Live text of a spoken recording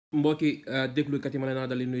mbokki déglukat yi ma leen naa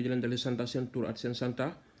dali nuyu di leen dali santa seen tour ak seen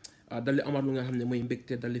santa dali amaat lu nga xam ne mooy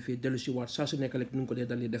mbégte dali fii dellu si waat saa su nekk rek nu ngi ko dee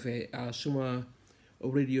dali defee suma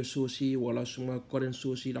radio show si wala suma current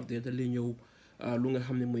show si daf dee dali ñëw lu nga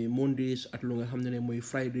xam ne mooy Mondays ak lu nga xam ne mooy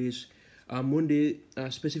Fridays Monday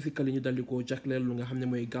specifically ñu dali ko jagleel lu nga xam ne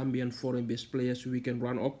mooy Gambian foreign based players weekend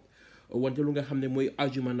round up wante lu nga xam ne mooy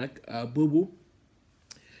ajuma nag boobu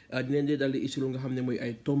dinañ dee dali isi lu nga xam ne mooy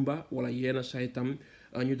ay tomba wala yenn saa itam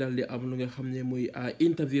ñu dal di am lu nga xam ne mooy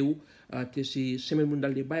interview te si semaine bu ñu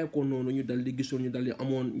dal di bàyyeekoo noonu ñu dal di gisoon ñu dal di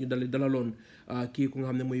amoon ñu dal di dalaloon kii ku nga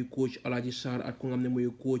xam ne mooy coach Alhaji Sarr ak ku nga xam ne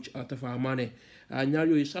mooy coach Tafa Mané ñaar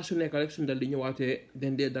yooyu saa su nekk rek suñu dal di ñëwaatee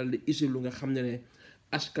dañ dee dal di isi lu nga xam ne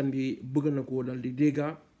askan bi bëgg na koo dal di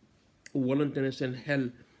dégga walante ne seen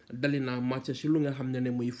xel dali naa match si lu nga xam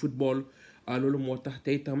ne mooy football loolu moo tax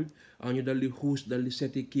tey itam ñu dal di xuus dal di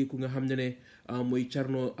seeti kii ku nga xam ne mooy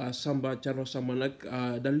cherno Samba nag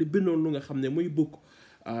dal di bindoon lu nga xam ne mooy book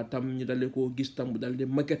tam ñu dal di ko gis tam bu dal di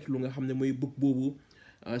maquette lu nga xam ne mooy book boobu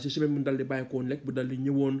si semaine bu dal di bàyyikoon rek bu dal di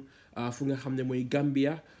ñëwoon fu nga xam ne mooy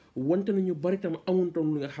Gambia wante nañu bari tam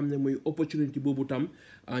amutoon lu nga xam ne mooy opportunity boobu tam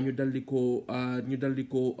ñu dal di ko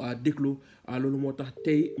déglu loolu moo tax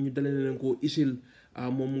tey ñu dal leen ko isil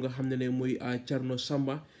moom nga xam ne mooy Cherno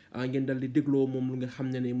Samba ngeen dal di dégloo moom lu nga xam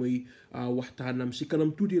ne mooy waxtaanam si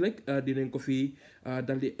kanam tuuti rek dinañ ko fi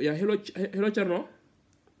dal di yaa hello Cherno.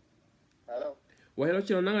 allo. waaw hello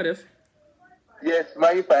Cherno na nga def. yes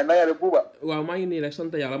maa ngi fay na nga def buuba. waaw maa ngi nii rek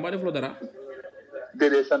sant yàlla maa def loo dara.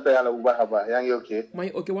 déedéet sant yàlla bu baax a baax yaa ngi ok. maa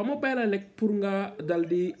ngi ok waaw ma bàyyi la rek pour nga dal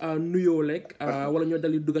di nuyoo rek wala ñoo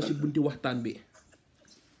dal di dugg si bunti waxtaan bi.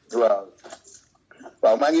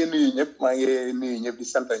 waaw maa ngi nuyu ñëpp di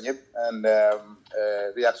sant ñëpp and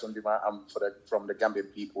réaction bi ma am from the Gambian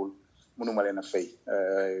people mënuma leen a fay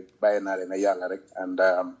bàyyi naa leen a yàlla rek and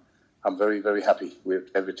I'm very very happy with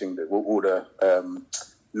everything all the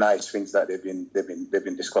nice things that they've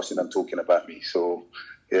been discussing and talking about me so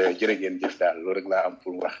jërë ngeen jëf daal loolu rek laa am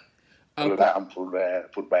pour wax. loolu laa am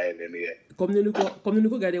pour bàyyi leen yee. comme ni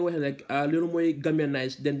ko gars yi waxee rek loolu mooy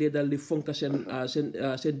Gambianize den dee daal di fonk seen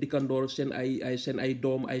dikkandoor seen ay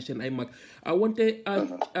doom seen ay mag wante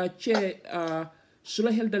cee su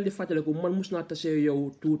la xel dal di fàttaliku man mus naa tase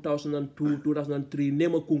yow 2002 2003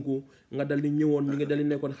 Neema Kunku nga dal di ñëwoon ñi nga dal di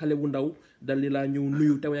nekkoon xale bu ndaw dal di laa ñëw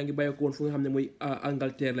nuyu tam yaa ngi bàyyeeko woon fu nga xam ne mooy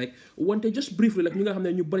Angleterre rek wante just briefly rek ñi nga xam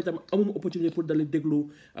ne ñu bari tam amuma opportunité pour dal di déglu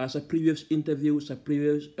sa previous interview sa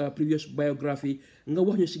previous biography nga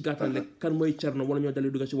wax ñu si gàttal rek kan mooy Cherno wala ñoo dal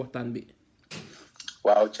di dugg si waxtaan bi.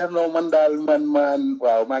 waaw Cherno man daal man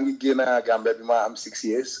waaw maa ngi génn Gambia bi ma am 6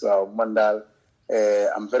 years waaw man daal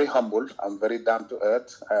I'm very humble I'm very down to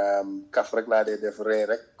earth kaf rek laa dee def ree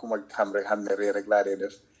rek ku ma xam rek xam ne ree rek laa dee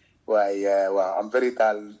def waaye waaw I'm very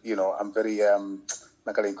daal I'm very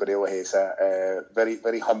naka lañ ko dee waxee sa very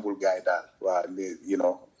very humble guy daal waaw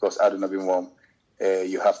because àdduna bi moom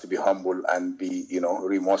you have to be humble and be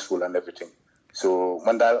remorseful and everything so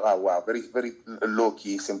man daal waaw very very low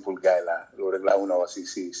key simple guy la loolu rek laa mun a wax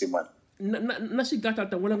si man. na si gàttal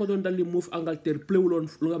tam wala nga doon dal di move Angleterre pléwuloon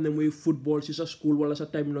lu nga xam ne mooy football si sa school wala sa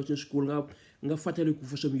time nursing school nga fàttaliku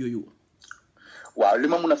façon yooyu. waaw li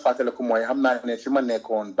ma mun a fàttaliku mooy xam naa ne fi ma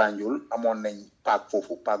nekkoon Banjul amoon nañ paak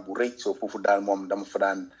bu rëy so foofu daal moom dama fa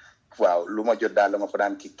daan waaw lu ma jot daal dama fa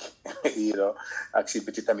daan kick ak si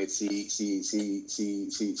biti tamit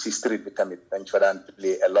si street bi tamit dañ fa daan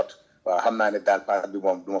play a lot. waaw xam naa ne daal part bi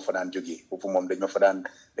moom du ma fa daan jógee foofu moom dañ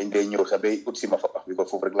dee ñëw sax bay ut si ma fa wax bi ko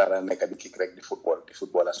foofu rek laa daan nekka di kick rek di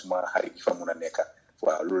football a suma xarit fa mun a nekka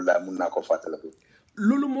waaw loolu daal mun naa ko fàttaliku.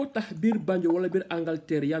 loolu moo tax biir Banjul wala biir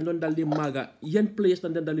Angleterre yaa doon daal di maaga yan players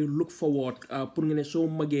dañ daal di look forward pour nga ne soo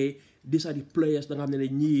magee di sa di players da nga xam ne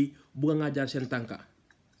ñii bugga ngaa jaar seen tànka.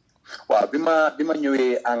 waaw bi ma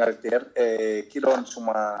ñëwee Angleterre ki doon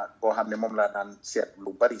suma boo xam ne moom laa daan seet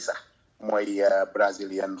lu bari sax mooy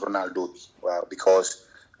Brazilian Ronaldo bi waaw because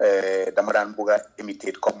dama daan bugg a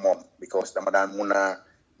imitate comme moom because dama daan mun a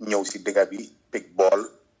ñëw si dëgga bi pick ball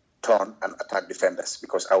turn and attack defenders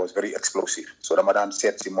because I was very explosive so dama daan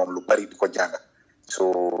seet si moom lu bari di ko jànga so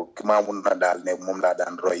ki maa mun na daal ne moom laa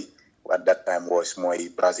daan roy at that time was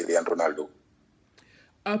mooy Brazilian Ronaldo.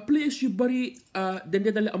 players yu bari dañ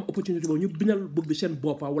dee dal am opportunité boobu ñu bindal book bi seen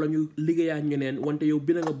boppa wala ñu liggéeyaa ñeneen wante yow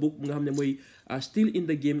bind nga book nga xam ne mooy still in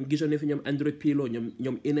the game gisoon ne fi ñoom Andre Pirlo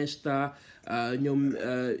ñoom Iniesta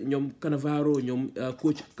ñoom Cannavaro ñoom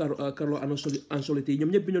coach Carlo Ancelotti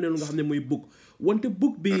ñoom ñëpp bindoon ne lu nga xam ne mooy book wante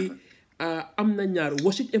book bi am na ñaar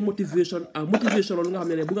was it a motivation lu nga xam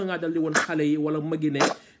ne bu nga dal di woon xale yi wala magi ne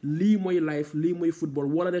lii mooy life lii mooy football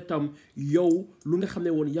wala ne tam yow lu nga xam ne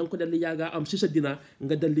woon yaa ngi ko dal di yaaga am si sa dina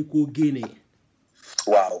nga dal di koo génnee.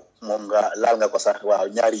 waaw moom nga laal nga ko sax waaw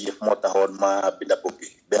ñaari yëf moo taxoon ma binda book bi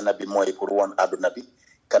benn bi mooy pour woon àdduna bi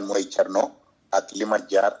kan mooy Cherno ak li ma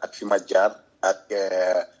jaar ak fi ma jaar ak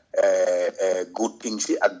good things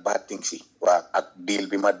yi ak bad things yi waaw ak deal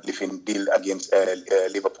bi ma lifin deal against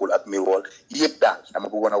Liverpool ak Millwall yëpp daal dama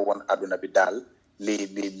bëggoon a woon àdduna bi daal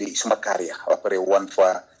li suma carrière ba pare woon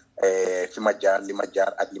fa fi ma jaar li ma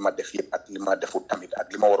jaar ak li ma def yëpp ak li ma defut tamit ak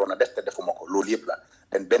li ma waroon a def te defuma ko loolu yëpp la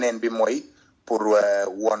ten beneen bi mooy pour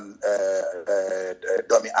woon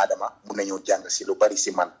doomi aadama mun nañu jàng si lu bari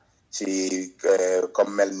si man si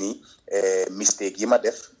comme mel ni mistake yi ma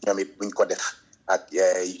def ñoom it buñ ko def ak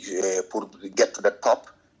pour get to the top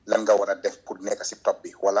lan nga war a def pour nekk si top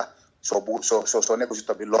bi wala soo nekk si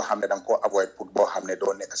top bi loo xam ne da nga koo avoid pour boo xam ne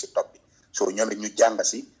doo nekk si top bi so ñoom it ñu jàng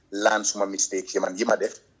si laan suma mistake yi man yi ma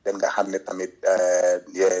def den nga xam ne tamit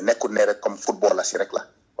nekkul ne rek comme football la si rek la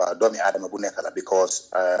waaw doomi aadama bu nekk la because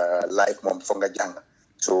life moom foog nga jàng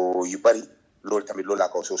so yu bari loolu tamit loolu laa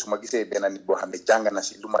ko so su ma gisee benn nit boo xam ne jàng na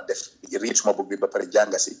si lu ma def riit suma book bi ba pare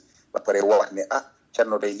jàng si ba pare wax ne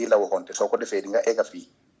Cherno day lii la waxoon te soo ko defee di nga egga fii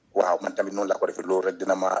waaw man tamit noonu laa ko defee loolu rek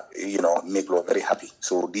dina ma make loo very happy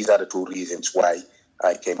so these are the two reasons why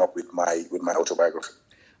I came up with my autobiography.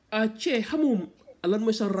 Che xamum lan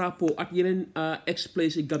mooy sa rapport ak yeneen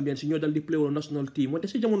ex-players si Gambien si ñoo dal di play woon national team wante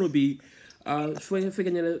si jamono bi su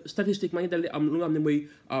fekkee ne statistique maa ngi dal di am lu nga xam ne mooy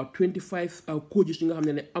 25 coaches yi nga xam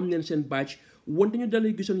ne am neen seen badge wante ñu dal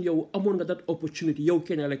di gisoon yow amoon nga that opportunity yow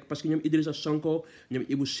kenn rek parce que ñoom Idrissa Sonko ñoom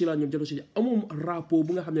Ibou Sila ñoom Jato Si amoon rapport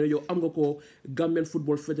bu nga xam ne yow am nga ko Gambian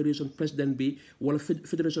Football Federation président bi wala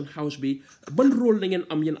Federation House bi ban rôle na ngeen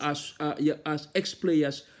am yéen as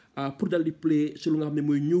ex-players pour dal di play si lu nga xam ne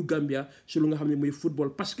mooy New Gambia si lu nga xam ne mooy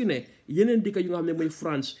football parce que ne yeneen dëkk yu nga xam ne mooy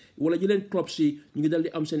France wala yeneen clubs yi ñu ngi dal di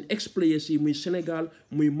am seen ex-players yi muy Sénégal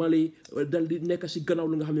muy Mali dal di nekk si gannaaw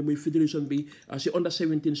lu nga xam ne mooy fédération bi si under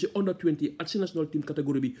 17 si under 20 ak si national team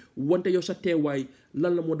catégorie bi wante yow sa teewaay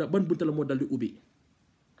lan la moo dal ban bunta la moo dal di ubbi.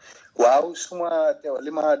 waaw suma teew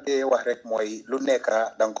li ma dee wax rek mooy lu nekk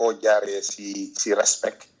da nga koo jaaree si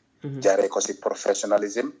respect. jaaree ko si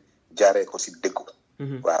professionalism jaaree ko si dëggu.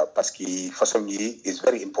 waaw parce que façon yi is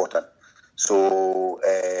very important so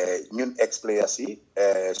ñun ex-players yi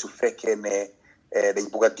su fekkee ne dañ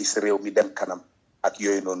bugg a gis réew mi dem kanam ak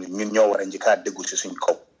yooyu noonu ñun ñoo war a njëkkaa déggu si suñ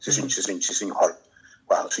kaw si suñ xol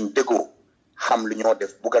waaw suñ déggoo xam li ñoo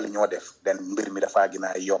def bugga li ñoo def den mbir mi dafaa gën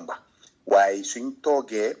a yomba waaye suñ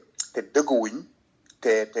toogee te dégguwuñ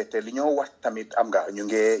te li ñoo wax tamit am nga ñu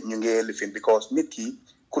ngee lifin because nit ki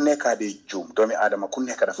ku nekkaa dee juum doomi aadama ku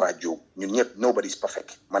nekk dafaa juum ñun ñëpp nobody is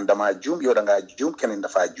perfect man damaa juum yow da ngaa juum keneen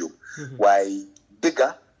dafaa juum waaye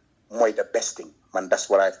dëgga mooy the best thing man that's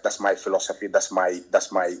my philosophy that's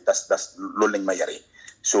loolu lañ ma yaree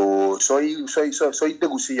so sooy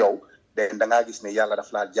déggu si yow da ngaa gis ne yàlla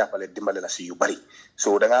daf laa jàppale dimbale la si yu bari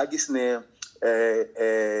so da ngaa gis ne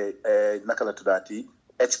naka la tuddaati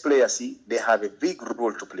ex-players yi they have a big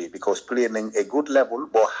role to play because play nañ a good level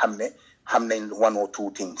boo xam nañ one or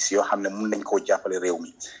two things yoo xam ne mun nañ koo jàppale réew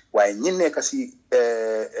mi waaye ñi nekk si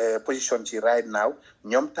position ci right now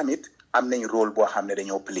ñoom tamit am nañ rôle boo xam ne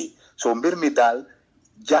dañoo play so mbir mi daal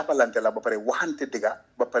jàppalante la ba pare waxante dëgga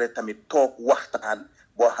ba pare tamit toog waxtaan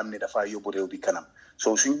boo xam ne dafa yóbbu réew bi kanam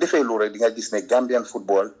so suñ defee loolu rek di nga gis ne Gambian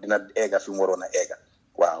football dina eega fi mu waroon a eega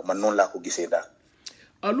waaw man noonu laa ko gisee daal.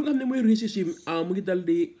 lu nga xam ne mooy racism mu ngi dal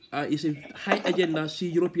di is a high agenda si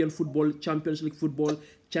European football Champions League football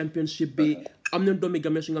championship bi am nañ doomi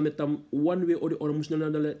Gambia su nga xam ne tam one way or the other mus na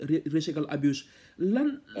dal racial abuse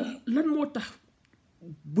lan moo tax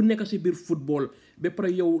bu nekk si biir football ba pare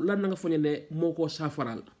yow lan na nga foog ne moo ko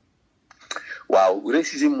saafaral. waaw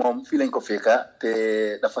racism moom fii lañ ko fekka te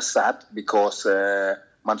dafa sad because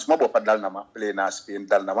man suma boppa dal na ma play naa Spain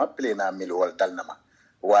dal na ma play naa Millwall dal na ma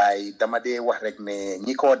waaye dama dee wax rek ne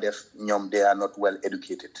ñi ko def ñoom they are not well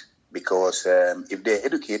educated because if they are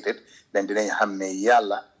educated then dinañ xam ne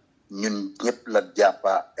yàlla ñun ñëpp la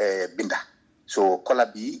jàppa binda so kola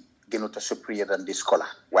bi gënut a superior than this kola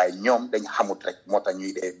waaye ñoom dañ xamut rek moo tax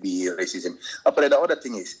ñuy dee bi racism après the other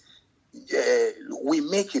thing is we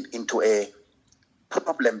make it into a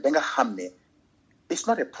problem ba nga xam ne it's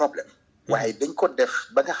not a problem waaye dañ ko def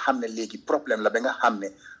ba nga xam ne léegi problème la ba nga xam ne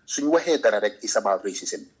suñ waxee dara rek is about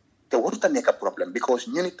racism te warut a nekk problème because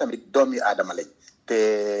ñu ni tamit doomi aadama lañ te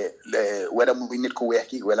wala muy nit ku weex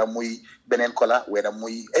ki wala muy beneen kola wala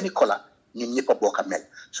muy any kola ñun ñëpp a bokk a mel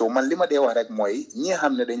so man li ma dee wax rek mooy ñi nga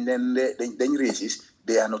xam ne dañ racist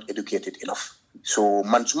they are not educated enough so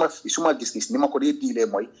man suma gis-gis ni ma ko dee diilee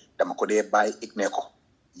mooy dama ko dee bàyyi ignore ko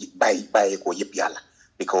bàyyee ko yëpp yàlla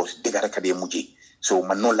because dëgg rek a dee mujjee so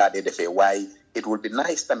man noonu laa dee defee waaye it will be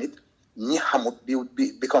nice tamit ñi xamut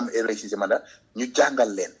bi become a racism and ñu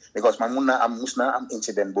jàngal leen because man mus naa am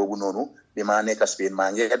incident boobu noonu bi ma nekk Spain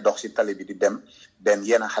maa ngi dox si tali bi di dem den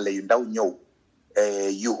yenn xale yu ndaw ñëw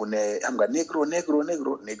yuuxu ne xam nga negro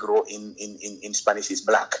in Spanish is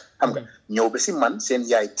black xam nga ñëw ba si man seen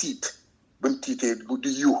yaay tiit buñ tiitee di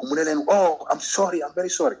yuuxu mu ne leen oh I'm very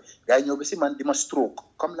sorry gars yi ñëw ba si man di ma stroke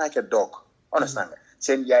comme like a dog understand nga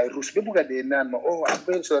seen yaay rus ba bugga dee naan ma oh I'm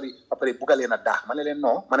very sorry après bugga leen a daax ma ne leen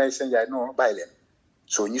non ma ne seen yaay non bàyyi leen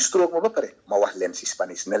so ñu stroke ma ba pare ma wax leen si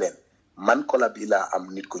Spanish ne leen man kola bi laa am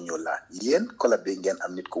nit ku ñuul laa yéen kola bi ngeen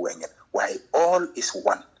am nit ku weex ngeen waaye all is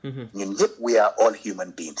one ñun ñëpp we are all human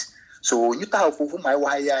beings so ñu taxaw foofu may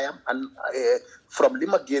wax yaayam and from li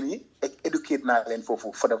ma génn yi educate naa leen foofu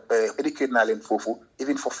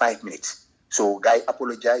even for 5 minutes so gars yi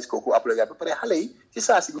apologize kooku apologize ba pare xale yi ci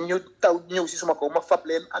saa si ñu ñëw si suma ko ma fab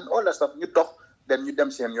leen and all that stuff ñu dox then ñu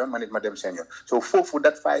dem seen yoon ma nit ma dem seen yoon so foofu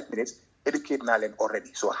that 5 minutes educate naa leen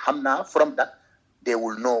already so xam naa from that they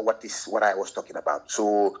will know what I was talking about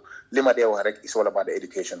so li ma dee wax rek is all about the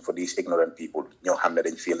education for these ignorant people ñoo xam ne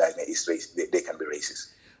dañ feel like ne is race they can be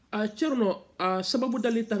racist. Cherno sababu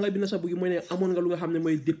dali tax nga bi na sa bugi mooy ne amoon nga lu nga xam ne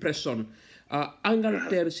mooy dépression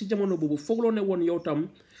Angleterre si jamono boobu foogloo ne woon yow tam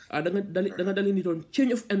da nga dali nitoon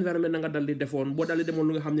change of environment na nga dal di defoon boo dali demoon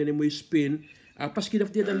lu nga xam ne mooy Spain parce que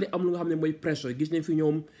daf dee dal di am lu nga xam ne mooy pressure gis nañ fi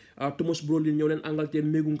ñoom Thomas Brolin ñëw leen Angleterre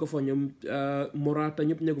méeguñ ko fa ñoom Morata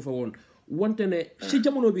ñëpp nekku fa woon wante ne si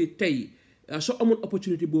jamono bi tey soo amoon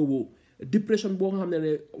opportunité boobu dépression boo nga xam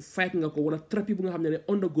ne fight nga ko wala thérapie bu nga xam ne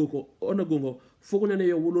undergo nga foog ne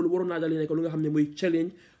yow loolu waroon naa dal di nekk lu nga xam ne mooy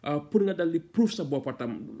challenge pour nga dal di prove sa boppa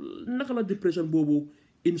tam naka la dépression boobu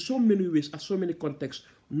in so many ways ak so many contexts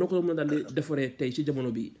noo ko mën a dal di defaree tey si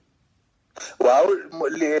jamono bi waaw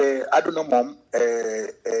àdduna moom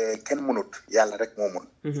kenn mënut yàlla rek moo mun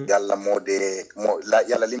yàlla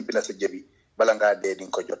yàlla lim bi na sa jëbi bala ngaa dee di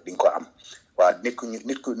nga ko jot di nga ko am waaw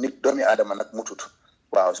nit doomi aadama nag mutut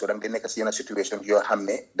waaw so da nga nekk si yenn situation yoo xam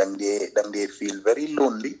ne da nga dee feel very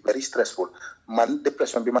lonely very stressful man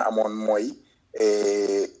dépression bi ma amoon mooy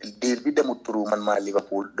deal bi demut pour man maa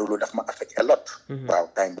Liverpool loolu daf ma affect a lot waaw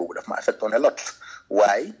time boobu daf ma affect on a lot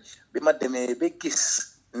waaye bi ma demee ba gis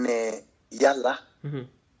ne yàlla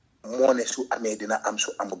moo ne su amee dina am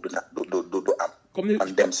su amul dina du am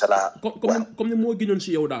man dem sala comme ne moo gënoon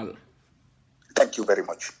si yow daal thank you very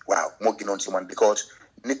much waaw moo gënoon si man because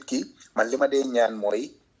nit ki man li ma dee ñaan mooy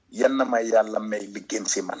yan na ma yàlla may li gën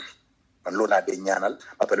si man loolu laa dee ñaanal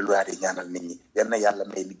ba pare loolu laa dee ñaanal nit ñi yan na yàlla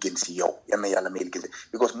may li gën si yow yan na yàlla may li gën si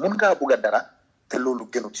because mun ngaa bugg a dara te loolu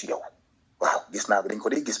gënut si yow waaw gis naa ko dañ ko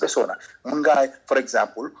dee gis ba soona mun ngaa for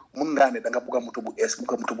exemple mun ngaa ne da nga bugg a moto bu ees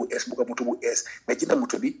mais ci na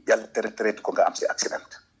moto bi yàlla tere ko nga am si accident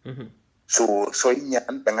sooy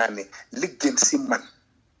ñaan da ngaa ne li gën si man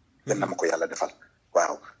yan na ma ko yàlla defal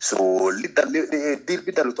waaw so diir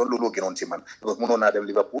bi dalutoon looloo gënoon si man parce que mënoon naa dem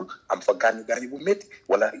Liverpool am fa gaañu bu métti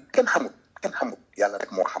wala kenn xamut yàlla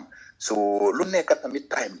rek moo xam so lu nekk tamit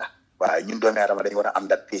time la waaye ñun doomi aadama dañu war a am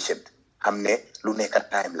that patient xam ne lu nekk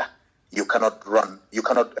time la you cannot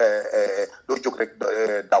doo jóg rek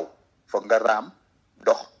daw foog nga raam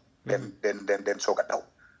dox den soog a daw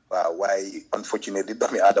waaw waaye unfortunately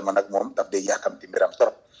doomi aadama nag moom daf dee yàkkamti mbiram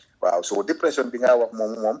trop waaw so dépression bi nga wax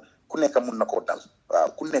moom ku nekk mun na koo dal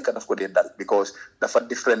waaw ku nekk daf ko dee dal because dafa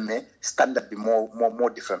different ne standard bi moo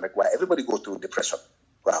different rek waaye everybody go through depression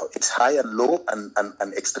waaw it's high and low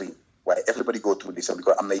and extreme waaye everybody go through this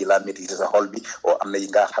because am na yi laa métti si sa xol bi or am na yi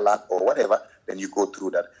nga xalaat or whatever then you go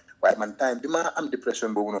through that waaye man time bi ma am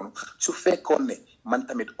depression boobu noonu su fekkoon ne man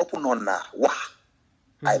tamit ëpp noonu naa wax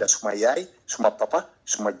ayda suma yaay suma papa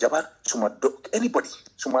suma jabar suma anybody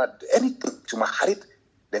anything suma xarit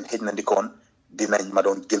den xëj na ndikoon dinañ ma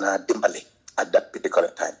doon gën a dimbale at that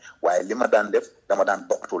particular time waaye li ma daan def dama daan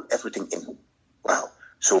bokkatul everything in waaw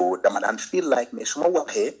so dama daan feel like ne su ma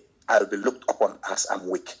waxee I'll be looked upon as I'm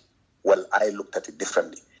weak well I looked at it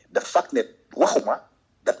differently the fact that waxuma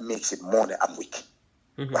that makes it more than I'm weak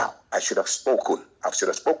waaw I should have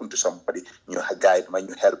spoken to somebody ñu guide ma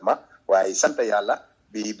ñu help ma waaye sant yàlla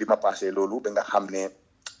bi ma passé loolu ba nga xam ne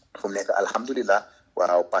fu mu nekk alhamdulillah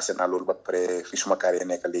waaw passé naa loolu ba pare fi suma carrière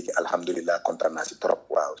nekk léegi alhamdulillah kontaan naa si trop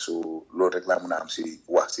waaw su loolu rek laa mën a am si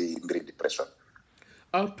wax si mbiri dépression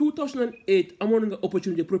 2008 amoon nga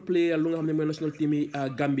opportunité pour player lu nga xam ne mooy national team yi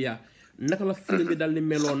Gambia naka la feeling bi daal di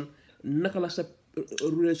meloon naka la sa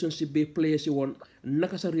relationship bi player si woon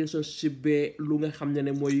naka sa relationship bi lu nga xam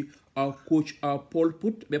ne mooy coach Paul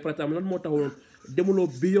Put ba pare tam lan moo taxoon demuloo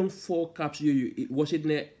beyond 4 caps yooyu was it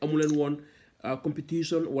ne amuleen woon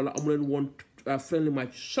competition wala amuleen woon friendly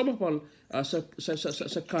match sama xol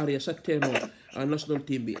sa carrière sa tenor national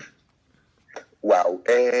team bi Wow.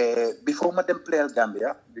 Before ma dem playal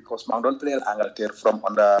Gambia, because ma doon playal Angleterre from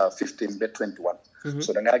under 15 ba 21.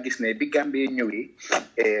 So da ngaa gis ne bi Gambia ñëwee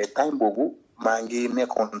time boobu maa ngi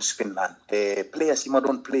nekkoon Finland. Players yi ma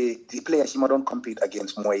doon compete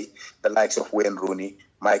against mooy the likes of Wayne Rooney,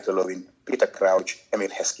 Michael Owen, Peter Crouch, Emil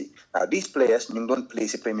Heskey. Now these players ñu ngi doon play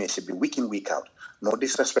si Premiership bi week in week out. No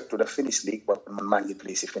disrespect to the Finnish league, but man maa ngi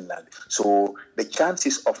play si Finland. So the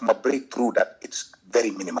chances of my breakthrough that it's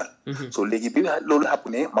very minimal. So léegi bi loolu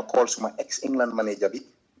happen ma call suma ex England manager bi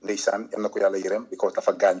ndeysaan yal na ko yàlla yërëm because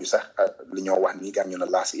dafa gaañu sax li ñoo wax nii gaañu na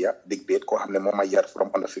last year Dick Bate koo xam ne moo ma yar from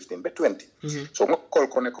under 15 ba 20. So ma call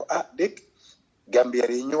ko ne ko Dick Gambia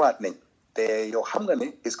yi ñëwaat nañ te yow xam nga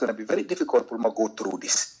ne it's gonna be very difficult pour ma go through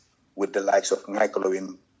this with the likes of Michael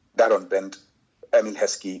Owen, Darren Bent, Emil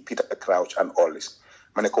Heskey, Peter Crouch and all this.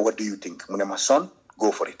 Ma ne ko what do you think? Mu ne ma son go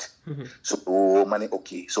for it. So ma ne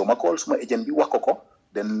okay. So ma call suma agent bi wax ko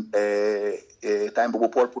then time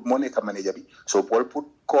boobu Paul Put moo nekk manager bi so Paul Put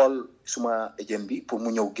call suma agent bi pour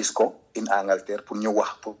mu ñëw gis ko in Angleterre pour ñu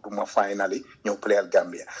wax pour ma finally ñëw playal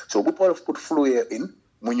Gambia so bu Paul Put flew in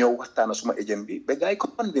mu ñëw waxtaana suma agent bi ba gars yi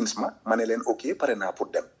convince ma ne leen ok pare naa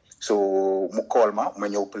pour dem so mu call ma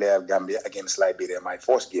ñëw playal Gambia against Liberia my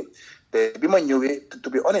first game te bi ma ñëwee to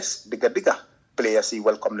be honest digga players yi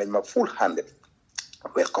welcome nañ ma full handed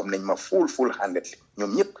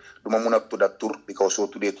ñoom ñëpp duma mun a tudda tur because soo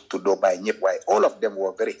tuddee tuddoo bàyyi ñëpp waaye all of them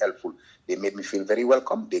were very helpful they made me feel very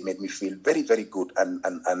welcome they made me feel very very good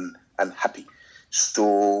and happy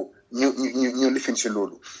so ñu lifin si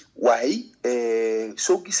loolu waaye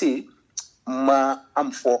soo gisee ma am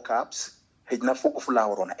 4 caps xëj na foofu laa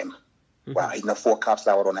waroon a em waaw xëj na 4 caps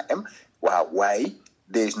laa waroon a em waaw waaye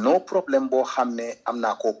there is no problem boo xam ne am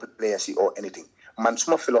naa ko players yi or anything man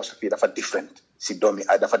suma philosophy dafa different si doomi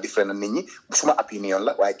dafa different na nit ñi suma opinion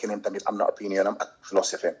la waaye keneen tamit am na opinion am ak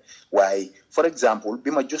philosophy waaye for example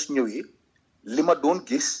bi ma just ñëwee li ma doon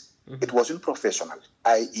gis it wasn't professional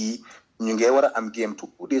i.e. ñu ngee war a am game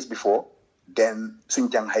 2 days before then suñ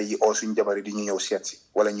jàngxay yi or suñ jabari di ñu ñëw seet si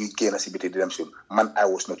wala ñuy génn si biti di dem suñ man I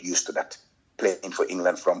was not used to that playing for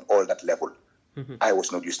England from all that level I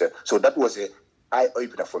was not used to that so that was a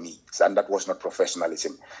eye-opener for me, and that was not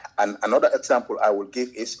professionalism. And another example I will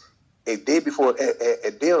give is a day before,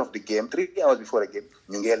 a day of the game, 3 hours before the game,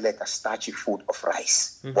 you get like a starchy food of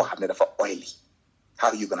rice, or have oily. How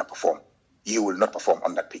are you going to perform? You will not perform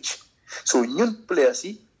on that pitch. So new players,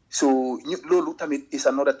 so Lolu Tamit is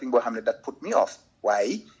another thing that put me off.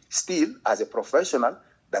 Why? Still, as a professional,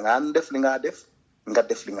 and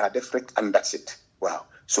that's it. Wow.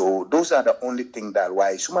 So those are the only things that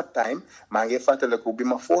why suma time maa ngi fàttaliku bi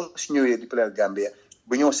ma first ñëwee di playal Gambia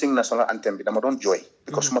bu ñoo sing national anthem bi dama doon joy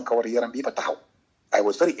because suma kawar yaram bi ba taxaw I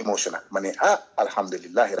was very emotional ma ne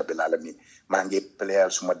alhamdulillahi rabbil alamin maa ngi playal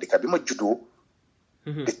suma dëkk bi ma juddoo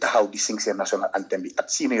di taxaw di sing seen national anthem bi at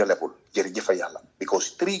senior level jërëjëf yàlla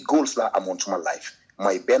because 3 goals la amoon suma life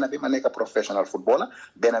mooy benn bi ma nekk professional footballer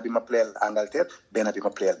benn bi ma playal Angleterre benn bi ma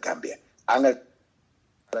playal Gambia Angleterre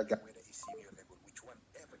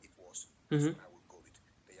So I would go with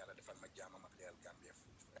the yàlla defal ma jaama ma playal Gambia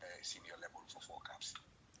senior level for 4 caps.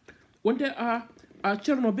 Wante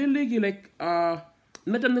Cherno ba léegi like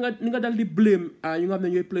naka ni nga dal di blame ñu nga xam ne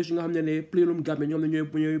ñooy players yu nga xam ne playalum Gambia ñoom ne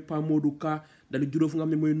ñooy Pa Modou Ka dal di juróom fu nga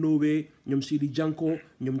xam ne mooy Norway ñoom Sidi Janko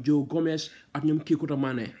ñoom Joe Gomez ak ñoom Kekuta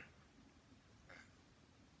Mane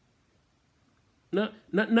na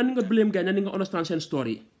ni nga blame gars na ni nga understand seen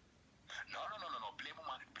story.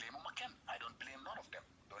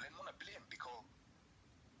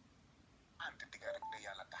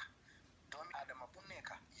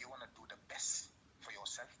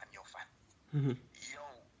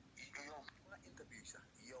 yow ma interview sax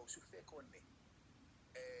yow su fekkoon ne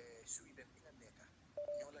Sweden bi nga nekka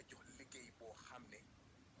ñoo la jox liggéey boo xam ne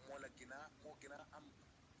moo gën a am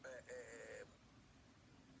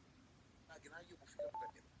gën a yóbbu fi nga bëgg a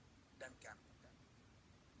dem dan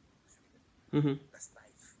Sweden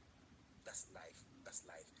that's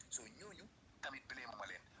life so ñooñu tamit blame ma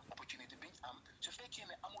leen opportunity bi am su fekkee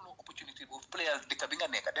ne amuloo opportunity bu player dëkk bi nga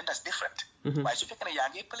nekka then that's different waaye su fekkee ne yaa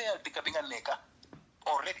ngi player dëkk bi nga nekka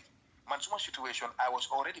already man suma situation I was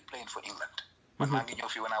already playing for England man maa ngi ñëw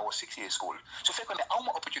fii when I was 6 years old su fekkee ne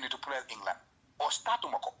awma opportunity to play England or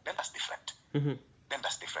startuma ko then that's different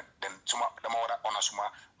then dama war a honor suma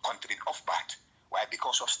country off bat waaye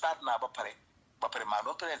because of start naa ba pare maa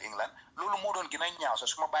doon play England loolu moo doon gën a ñaaw sax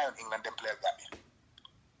suma bàyyoon England dem play Gambia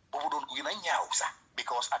boobu doon gën a ñaaw sax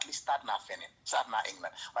because at least start naa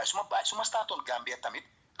England waaye suma startoon Gambia tamit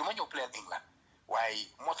duma ñëw play England waaye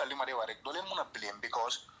moo tax li ma dee wax rek doo leen mun a blame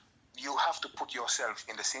because you have to put yourself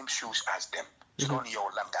in the same shoes as them. su doon yow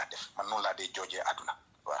lan ngaa def man noonu laa dee joojee àdduna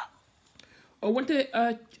waaw. wante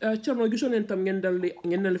Cherno gisoon neen tam ngeen dal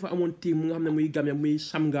di fa amoon team mu nga xam ne muy Gambia muy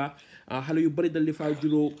Samba xale yu bëri dal di fa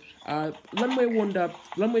juróo lan mooy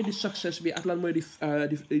lan mooy di success bi ak lan mooy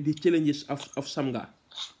di challenges of Samba.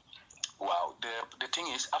 Wow, the thing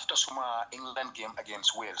is, after suma England game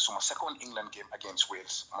against Wales, suma second England game against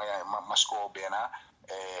Wales, ma score bena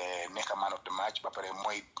make a man of the match, but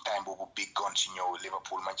my time bobu big guns,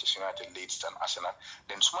 Liverpool, Manchester United, Leeds, and Arsenal.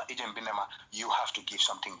 Then suma agent binema, you have to give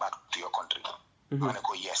something back to your country.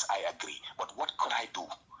 Maneko, yes, I agree, but what could I do?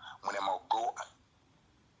 Maneko, go.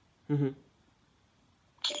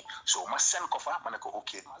 Okay, so ma send kofa, maneko,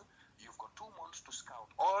 okay, mal. You've got 2 months to scout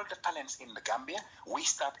all the talents in the Gambia. We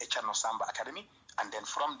start a cherno Samba Academy, and then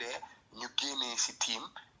from there, you gain a team,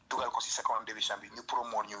 dugal ko si second division, you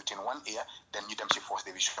promote you in 1 year, then you them si fourth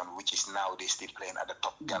division, which is now they still playing at the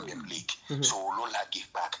top Gambian league. So Lola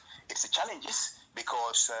give back. It's the challenges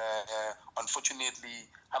because unfortunately,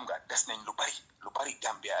 that's nañ lu bari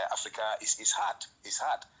Gambia, Africa is hard. It's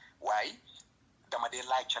hard. Why? Dama dey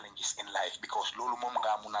like challenges in life because loolu moom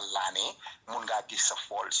nga mun a laanee mun ngaa gis sa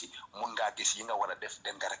fault si mun ngaa gis yi nga war a def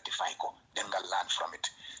den nga rectify ko den nga learn from it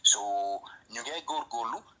so ñu ngay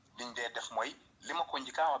góorgóorlu liñ dee def mooy li ma ko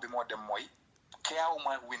njëkkaawa bi moo dem mooy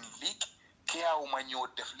keewuma win league keewuma ñoo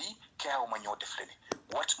def lii keewuma ñoo def lene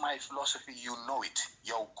what's my philosophy you know it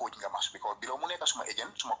yow coach nga ma because bi loo mu nekk suma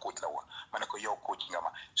agent suma coach la woon ma ne ko yow coach nga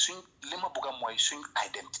ma suñ li ma bëgg a mooy suñ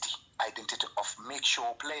identity of make sure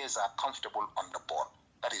players are comfortable on the ball.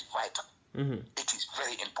 That is vital. It is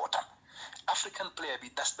very important. African player,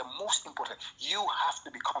 that's the most important. You have to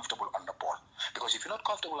be comfortable on the ball because if you're not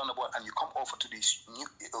comfortable on the ball and you come over to these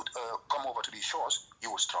shores, you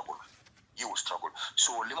will struggle.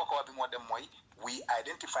 So we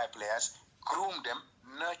identify players, groom them,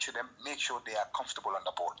 nurture them, make sure they are comfortable on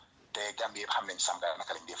the ball. The Gambia hamnen Samba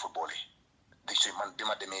nakaling de football. Man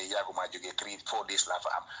bima demee yaguma jógee 3-4 days laa fa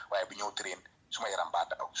am waaye bi ñëw train suma yaram baa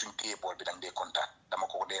daw suñ téye bool bi dang dee kontaan dama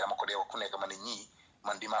ko dee wax ku nekk ma ne ñii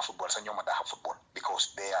man bi maa football sax ñoo ma daaxa football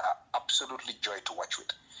because they are absolutely joy to watch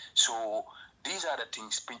with so these are the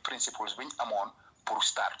things principles biñ amoon pour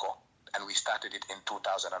start ko and we started it in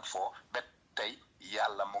 2004 but tey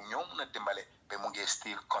yàlla mu ñoo mun a dimbale ba mu ngi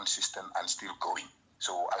still consistent and still going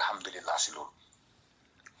so alhamdulillah si loolu.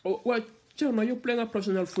 Cherno, you're playing a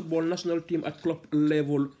professional football national team at club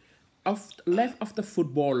level. Life after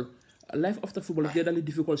football is really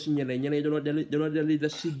difficult. Ñeneen des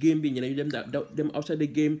si game bi ñeneen dem outside the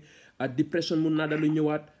game. Depression mun naa dalu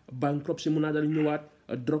ñëwaat, bankruptcy mun naa dalu ñëwaat,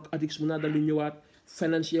 drug addicts mun naa dalu ñëwaat,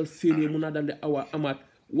 financial failure mun naa dalu amaat.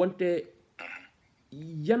 Wante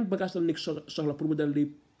yan bagage la nit soxla pour mu dal di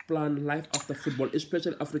plan life after football,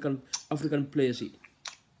 especially African players yi.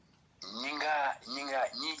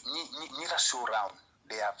 ñi nga surround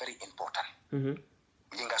they are very important.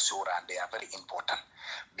 Ñi nga surround they are very important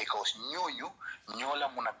because ñoo la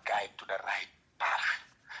mun a guide to the right path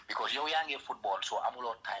because yow yaa ngi football so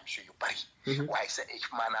amuloo time so yu bari waaye sa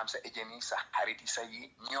maanaam sa agent yi sa xarit yi sa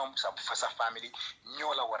yi ñoom sa family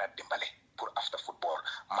ñoo la war a dimbale pour after football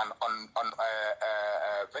man on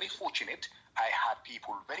very fortunate I had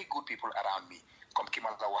very good people around me comme ki ma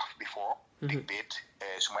la wax before Big Bait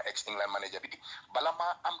suma ex England manager bi bala ma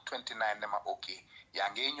am 29 ne ma ok yaa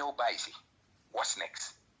ngi ñëw bàyyi si what's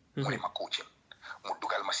next mu ne ma coaching mu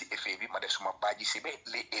dugal ma si FA bi ma def suma baaji si ba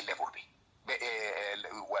A level bi ba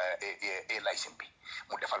A license bi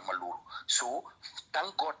mu defal ma loolu so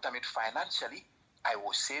thank God tamit financially I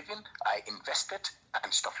was saving I invested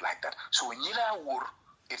and stuff like that so ñi laa wóor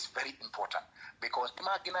it's very important because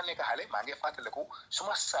ma gën a nekk xale maa ngi fàttaliku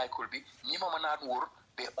suma cycle bi ñi ma mën a wóor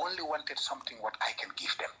they only wanted something what I can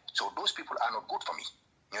give them so those people are not good for me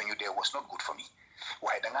ñooñu they was not good for me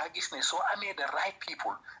waaye da ngaa gis ne soo amee the right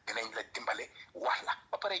people dinañ la dimbale wax la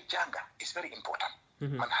ba pare jànga is very important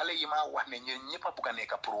man xale yi maa wax ne ñëpp a bugg a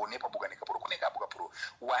nekk pro ñëpp a bugg a nekk pro ku nekk a bugg a pro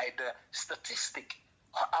waaye the statistic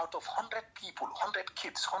out of 100 people 100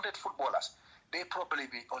 kids 100 footballers they probably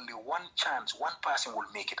be only one person will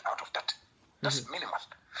make it out of that. That's minimal.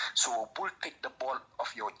 So bull take the ball of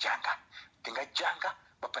your janga. Dinga janga,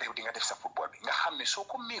 but pare dinga def sa football. Nga xamne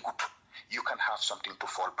soko megut, you can have something to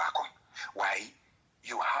fall back on. Why?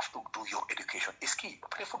 You have to do your education. Is key.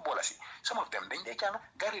 Play footballers. Some of them, they janga.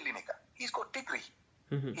 Gary Lineker, he's got degree.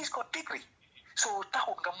 He's got degree. So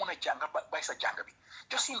taxut nga muna janga by sa janga bi.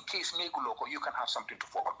 Just in case meguloko, you can have something to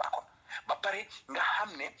fall back on. But pare nga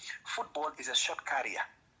xamne football is a short career.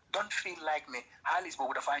 Don't feel like me halis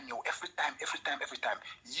bobu dafa ñew every time.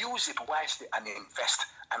 Use it wisely and invest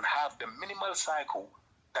and have the minimal cycle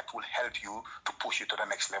that will help you to push you to the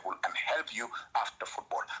next level and help you after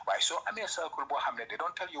football. Why? So I'm a circle boy, they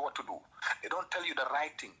don't tell you what to do. They don't tell you the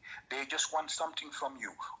right thing. They just want something from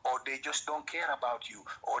you, or they just don't care about you,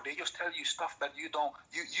 or they just tell you stuff that you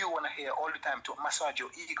want to hear all the time to massage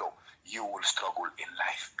your ego. You will struggle in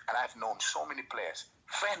life. And I've known so many players,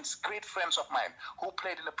 friends, great friends of mine, who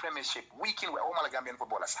played in the Premiership week in week. Gambian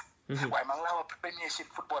footballers. Why Malawi Premiership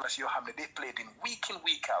footballers they played in week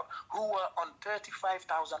out, who were on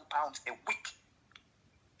 £35,000 a week.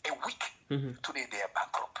 Today they are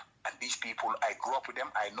bankrupt. And these people, I grew up with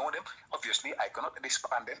them, I know them. Obviously, I cannot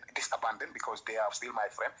disabandon because they are still my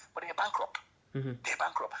friend, but they're bankrupt. They're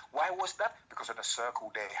bankrupt. Why was that? Because of the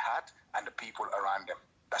circle they had and the people around them.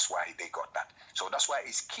 That's why they got that. So that's why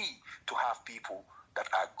it's key to have people that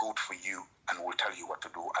are good for you and will tell you what to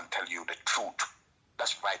do and tell you the truth.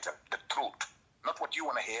 That's vital, the truth. Not what you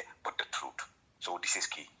want to hear, but the truth. So this is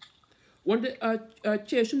key. One day,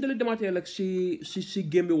 Che, suñu dalee demaatee like si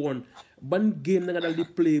game bi woon ban game na nga dal di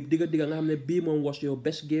play digga nga xam ne bii moom was your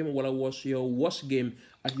best game wala was your worst game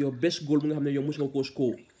ak your best goal bi nga xam ne yow mos nga koo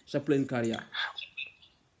score sa playing career.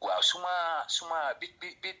 Waaw suma bi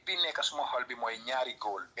nekk suma xol bi mooy ñaari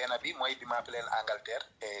goal benn bi mooy bi ma playal Angleterre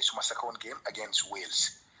suma second game against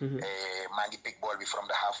Wales. maa ngi pick ball bi from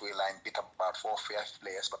the halfway line, beat about 4 or 5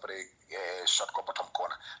 players, but shot ko bottom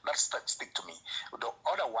corner. That stick to me. The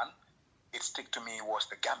other one, it stick to me was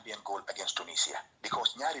the Gambian goal against Tunisia,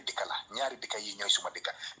 because ñaari dika yi ñooy suma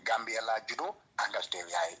dika. Gambia la judo, Angleterre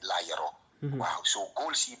la yaro. Wow, so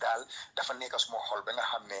goal si daal dafa nekk suma xol ba nga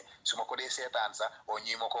xam ne su ma ko dee seetaan sax or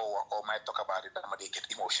ñi ma ko wax or may talk about it dama dee get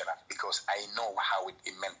emotional, because I know how it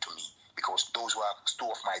meant to me, because those were 2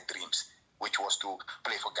 of my dreams, which was to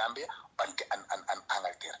play for Gambia and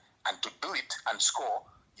Angleterre. And to do it and score,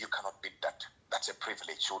 you cannot beat that. That's a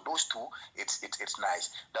privilege. So those two, it's nice.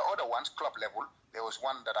 The other ones, club level, there was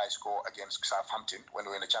one that I scored against Southampton when we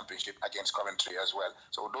were in the championship, against Coventry as well.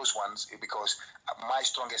 So those ones, because my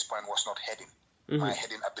strongest point was not heading. My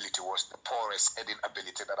heading ability was the poorest heading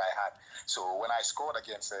ability that I had. So when I scored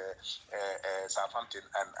against Southampton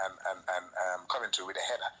and Coventry with a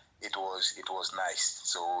header, it was nice.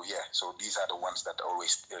 So yeah, so these are the ones that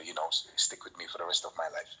always stick with me for the rest of my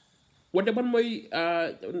life. Wante ban mooy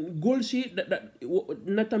goal si na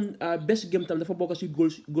tam best game tam dafa bokk si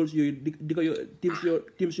goals yooyu di ko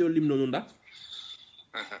teams yoo lim noonu ndax.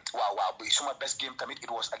 Wow suma best game tamit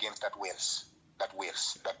it was against that Wales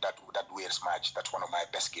match. That's one of my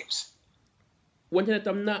best games. Wante ne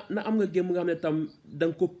tam na am nga game nga xam ne tam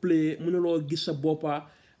danga ko play mënuloo gis sa boppa.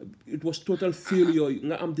 It was total failure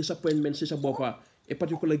nga am disappointment si sa boppa a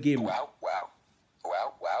particular game. Wow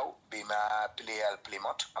bi ma playal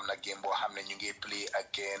Plymouth am na game boo xam ne ñu ngi play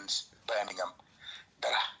against Birmingham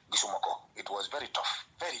dara gisuma ko. It was very tough,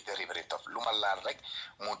 very very very tough. Lu ma laal rek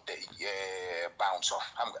mu bounce off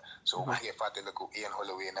xam nga. So maa ngi fàttaliku Ian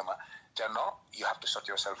Holloway ne ma Cherno, you have to sort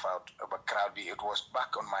yourself out. But crowd bi it was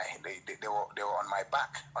back on my they were on my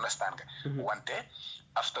back, understand nga. Wante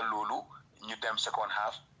after loolu ñu dem second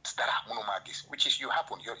half dara mënuma gis, which is you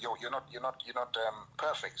happen. You're not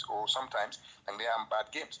perfect, or sometimes and they am bad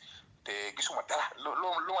games. Te gisuma dara lu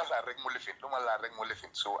ma laal rek mu lifin.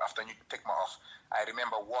 So after you take me off, I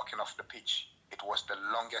remember walking off the pitch. It was the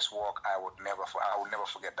longest walk. I will never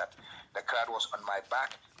forget that. The crowd was on my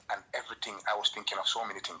back and everything. I was thinking of so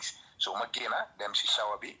many things. So ma talk si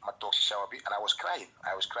shower bi, and I was crying.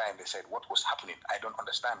 They said, what was happening? I don't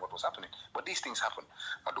understand what was happening. But these things happen.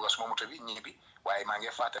 Ma duga suma moto bi ñibi, waaye maa ngi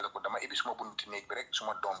fàttaliku dama ibi suma bunti néeg bi rek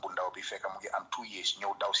suma doom bu ndaw bi fekk mu ngi am 2 years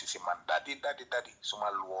ñëw daw si man. Daddy suma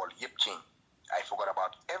wall yëpp change. I forgot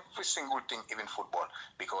about every single thing, even football,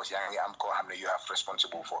 because yaa ngi am koo xam ne you have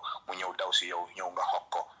responsible for mu ñëw daw si yow ñëw nga xokk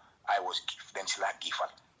ko. I was then si laa giifal.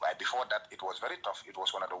 Waaye before that, it was very tough. It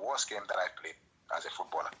was one of the worst games that I played as a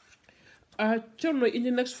footballer. Cherno, in the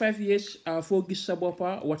next 5 years, for gis sa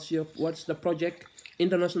boppa, what's the project,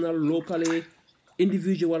 international, locally,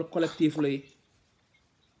 individual, collectively?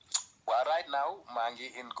 Well, right now, mangi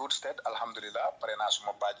in good stead, alhamdulillah. Parena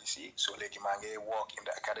suma baji si, so legi mangi work in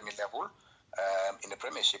the academy level, in the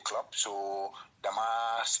Premiership club. So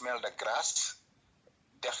dama smell the grass,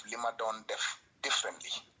 def lima don def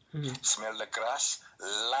differently. Smell the grass,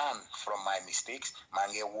 learn from my mistakes.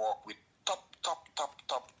 Mangi work with top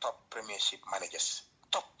Premiership managers,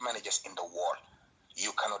 top managers in the world.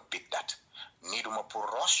 You cannot beat that. Niduma pour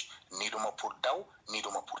rush, niduma pour daw,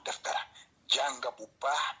 niduma pour def dara. Janga bu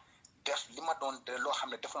baax def lima don de lo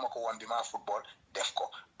xamne defuma ko won bi ma football def ko.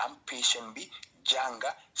 Am patient bi,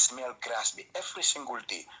 janga, smell grass bi every single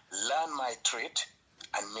day. Learn my trade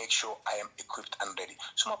and make sure I am equipped and ready.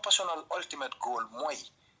 So my personal ultimate goal moy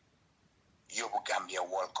yóbbu Gambia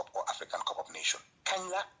World Cup or African Cup of Nations kañ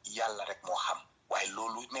la yàlla rek moo xam waaye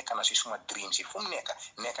loolu nekk na si suma dreams yi fu mu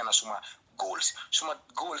nekk na suma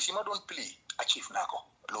goals yi ma doon play achieve naa ko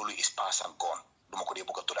loolu is past and gone duma ko dee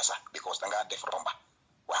bëgg a tudda sax because dangaa def romba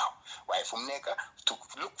waaw waaye fu mu nekk to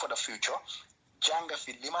look for the future jànga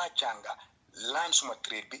fi li ma jànga learn suma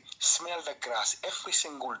trade bi smell the grass every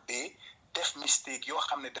single day def mistake yoo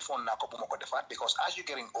xam ne defoon naa ko bu ma ko defaat because as you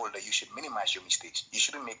getting older you should minimize your mistakes you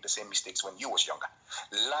shouldn't make the same mistakes when you was younger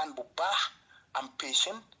learn bu baax am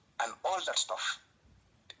patient and all that stuff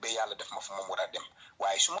ba yàlla def ma fu ma war a dem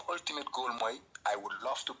waaye suma ultimate goal mooy I would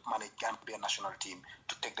love to manage Gambia national team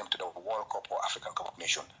to take them to the World Cup or African Cup of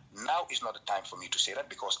Nations. Now is not the time for me to say that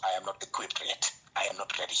because I am not equipped yet. I am not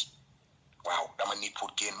ready. Wow, dama need to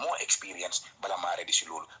gain more experience bala ma ready si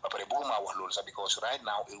loolu ba pare bëgguma wax loolu sax because right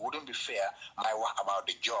now it wouldn't be fair my wax about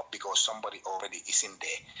the job because somebody already is in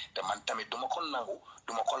there te man tamit duma ko nangu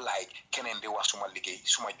duma ko like keneen di wax suma liggéey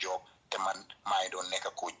suma job te man maa doon nekk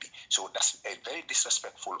coach bi so that's very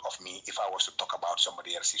disrespectful of me if I was to talk about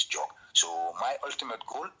somebody else's job so my ultimate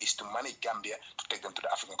goal is to manage Gambia to take them to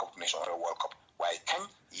the African Cup of Nations or the World Cup waaye kañ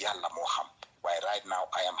yàlla moo xam waaye right now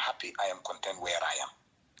I am happy I am content where I am.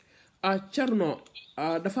 Cherno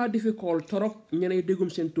dafa difficult torop ñeneen déggum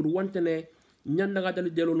seen tur wante ne ñan da nga dal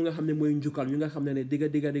delloo lu nga xam ne mooy njukkal ñu nga xam ne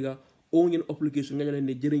digga oo ngeen application nga leen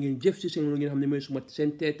ne jërë ngeen jëf si seen lu ngeen xam ne mooy suma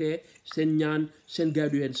seen teetee seen ñaan seen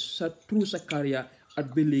guidance sa trou sa carrière at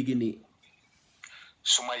ba léegi nii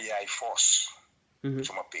suma yaay force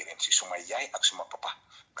suma parents yi suma yaay ak suma papa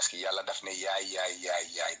parce que yàlla daf ne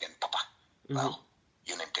yaay den papa waaw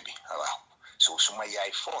yonente bi waaw so suma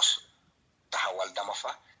yaay force taxawal dama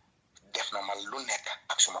fa def na ma lu nekk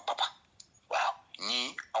ak suma papa waaw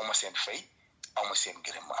ñii awma seen fay awma seen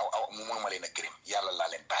gërëm mu mënuma leen a gërëm yàlla laa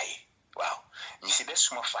leen bàyyee waaw ñi si des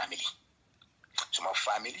suma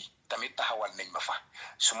family tamit taxawal nañ ma fa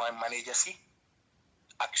suma manager si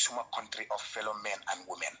ak suma country of fellow men and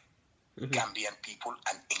women Gambian people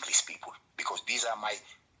and English people because these are my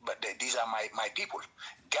people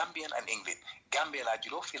Gambian and English Gambia laa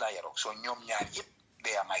juddoo fii laa yaroo so ñoom ñaar yëpp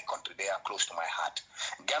they are my country they are close to my heart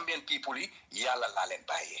Gambian people yi yàlla laa leen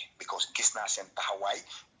bàyyee because gis naa seen taxawaay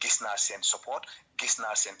gis naa seen support gis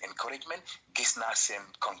naa seen encouragement gis naa seen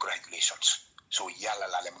congratulations so yàlla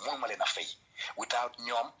laa leen mënuma leen a fay without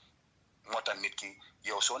ñoom moo tax nit ki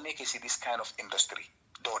yow soo nekkee si this kind of industry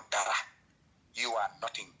doo dara you are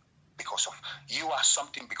nothing you are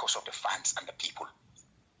something because of the fans and the people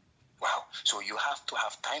wow so you have to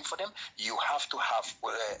have time for them you have to have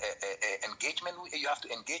engagement you have to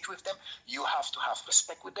engage with them you have to have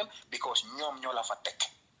respect with them because ñoom ñoo la fa teg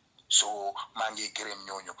so maa ngi gërëm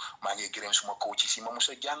ñooñu maa ngi gërëm suma coach si ma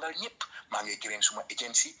musa jàngal ñëpp maa ngi gërëm suma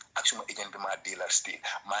agency ak suma agent bi ma dealer still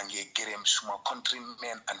maa ngi gërëm suma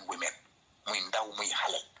countrymen and women muy ndaw muy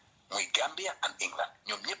xale muy Gambia and England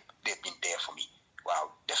ñoom ñëpp they've been there for me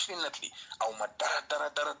wow definitely awma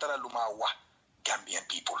dara lu ma wax Gambian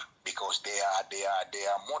people because they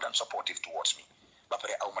are more than supportive towards me ba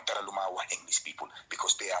pare awma dara lu ma wax English people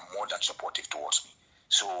because they are more than supportive towards me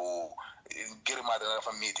so gërëmaa dana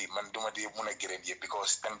dafa métti man duma dee mun a gërëm yëpp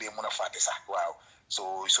because dang dee mun a fàtte sax waaw so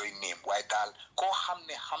sooy néem waaye daal koo xam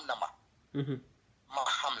ne xam na ma ma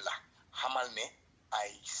xam la xamal ne I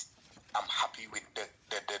am happy with the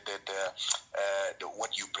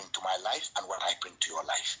what you bring to my life and what I bring to your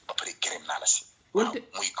life ba pare gërëm naa la si waaw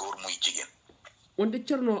muy góor muy jigéen wante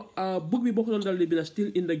Cherno book bi boo ko doon dal di bi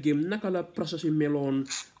still in the game naka la process yi meloon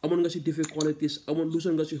amoon nga si difficulties amoon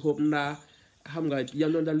lusoon nga si hope ndaa xam nga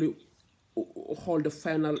yam doon dal di xool the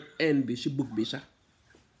final end bi si book bi sax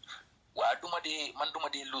waaw duma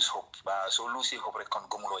dee lose hope soo lose hope rek kon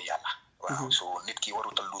gëmuloo yàlla waaw so nit ki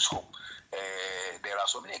warutal lose hope there are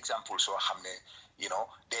so many examples soo xam ne you know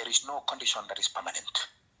there is no condition that is permanent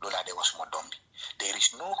loolu laa dee wax suma doom bi there is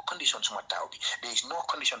no condition suma taaw bi there is no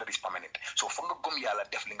condition that is permanent so foog nga gëm yàlla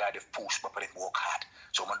def li ngaa def push ba pare work hard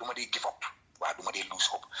so man duma dee give up waaw duma dee lose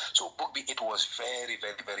hope so book bi it was very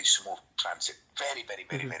very very smooth transit very very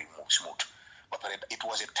very very smooth ba pare it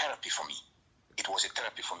was a therapy for me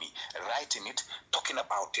writing it talking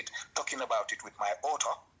about it with my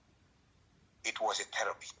author it was a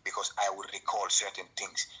therapy because I would recall certain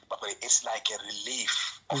things but it's like a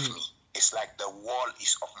relief of me it's like the wall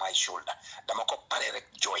is off my shoulder dama ko pare rek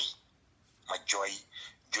joy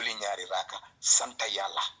julli ñaari raka santa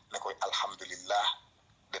yàlla ne koy alhamdulillah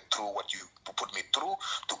through what you put me through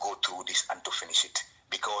to go through this and to finish it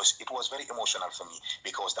because it was very emotional for me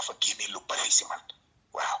because dafa génne lu bari si man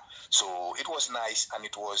wow so it was nice and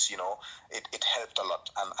it was you know it helped a lot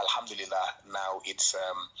and alhamdulillah now it's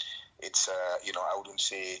you know I wouldn't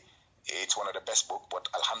say it's one of the best book, but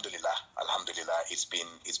alhamdulillah, it's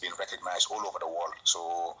been recognized all over the world. So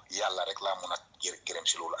yàlla rek laa mun a gërëm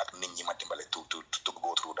si loolu ak nit ñi ma dimbale to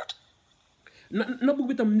go through that. na book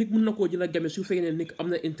bi tam nit mun na koo jënd Gambia su fekkee ne nit am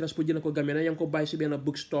na interest pour jënd ko Gambia na yaa ngi ko bàyyi si benn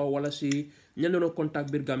bookstore wala si ñan doon contact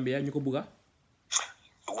biir Gambia ñu ko bugga.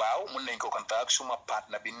 waaw mun nañ ko contact suma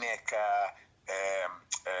partner bi nekk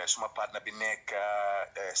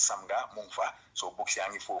Samba mu ngi fa so books yaa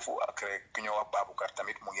ngi foofu ak ku ñëw wax Baboucar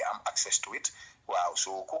tamit mu ngi am access to it waaw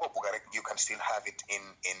so ku ko bugga rek you can still have it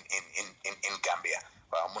in Gambia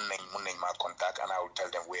waaw mun nañ ma contact and I will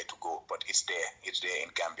tell them where to go, but it's there in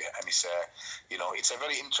Gambia, and it's it's a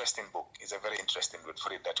very interesting book. It's a very interesting book,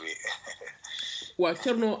 for it that way. waaw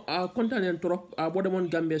Cherno kontaan nañ trop boo demoon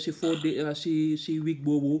Gambia si si week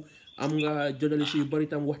boobu am nga journaliste yu bari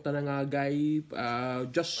tam waxtaan nga gars yi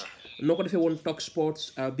just noo ko defee woon Talk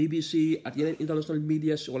Sports BBC ak yeneen international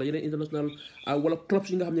medias wala yeneen international wala clubs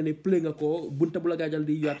yi nga xam ne play nga ko bunta bu la gaa jal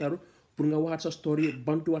di yaatar pour nga waxaat sa story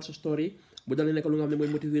bantuwaat sa story bu dalee nekk lu nga xam ne mooy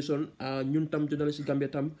motivation ñun tam journaliste Gambia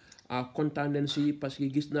tam kontaan nañ si parce que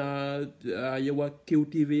gis naa yow ak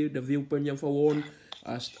QTV The Viewpoint ñam fa woon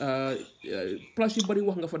place yu bari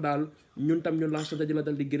wax nga fa daal ñun tam ñu la sant di la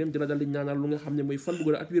dal di gërëm di la dal di ñaanal lu nga xam ne mooy fan bu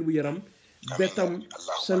gën ak wér bu yaram ba tam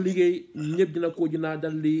sa liggéey ñëpp dina ko dina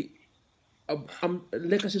dal di am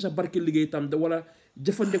lekk si sa barke liggéey tam wala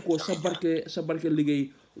jëfandikoo sa barke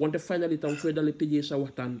liggéey wante finally tam fooy dal di tëjee sa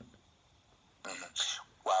waxtaan.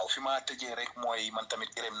 waaw fi ma tëjee rek mooy man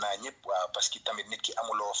tamit gërëm naa ñëpp waaw parce que tamit nit ki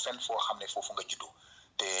amuloo fenn foo xam ne foofu nga juddoo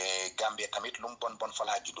te Gambie tamit lu mu bon fa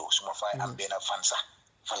laa juddoo su ma fay am benn fan sax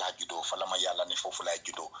fa laa juddoo fa la ma yàlla ne foofu laay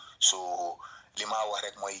juddoo so li ma wax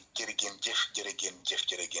rek mooy jërë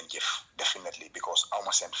ngeen jëf definitely because aw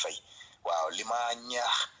ma seen fay waaw li ma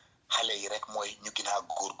ñaax xale yi rek mooy ñu gën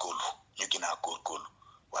a góorgóorlu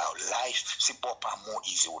waaw life si boppam moo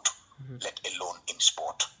easy wut let alone in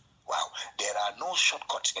sport waaw there are no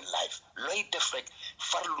shortcuts in life looy def rek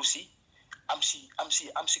farlu si am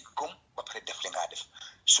si gom ba pare def li nga def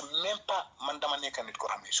su même pas man dama nekk nit ko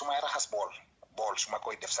xam ne su may raxas bool su ma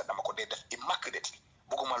koy def sax dama ko dee def immaculately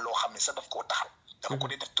bëgguma loo xam ne sax daf koo taxaw dama ko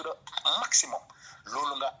dee def to the maximum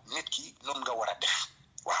loolu nga nit ki noonu nga war a def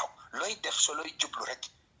waaw looy def so looy jublu rek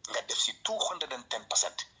nga def si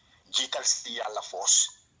 210% jiital si yàlla force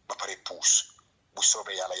ba pare puus bu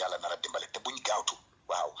soobee yàlla nar a dimbale te buñ gaawtu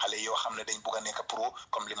waaw xale yoo xam ne dañ bugg a nekk pro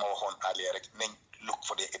comme li ma waxoon earlier rek nañ look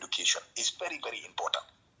for their education is very very important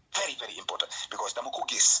because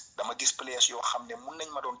dama gis players yoo xam ne mun nañ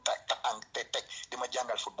ma doon teg di ma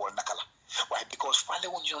jàngal football naka la waaye because fàlle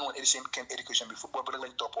wuñ yoon woon education bi football bi rek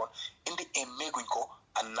lañ toppoon in the end méeguñ ko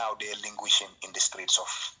and now they're languishing in the streets of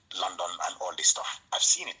London and all this stuff. I've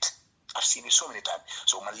seen it so many times.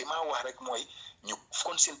 So man li ma wax rek mooy ñu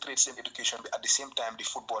concentrate seen education bi at the same time di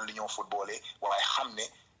football li ñoo footballé waaye xam ne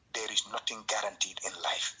there is nothing guaranteed in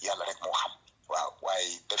life yàlla rek moo xam waaw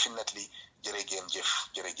waaye definitely jërë ngeen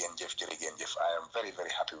jëf I am very very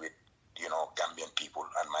happy with Gambian people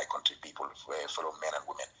and my country people fellow men and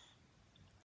women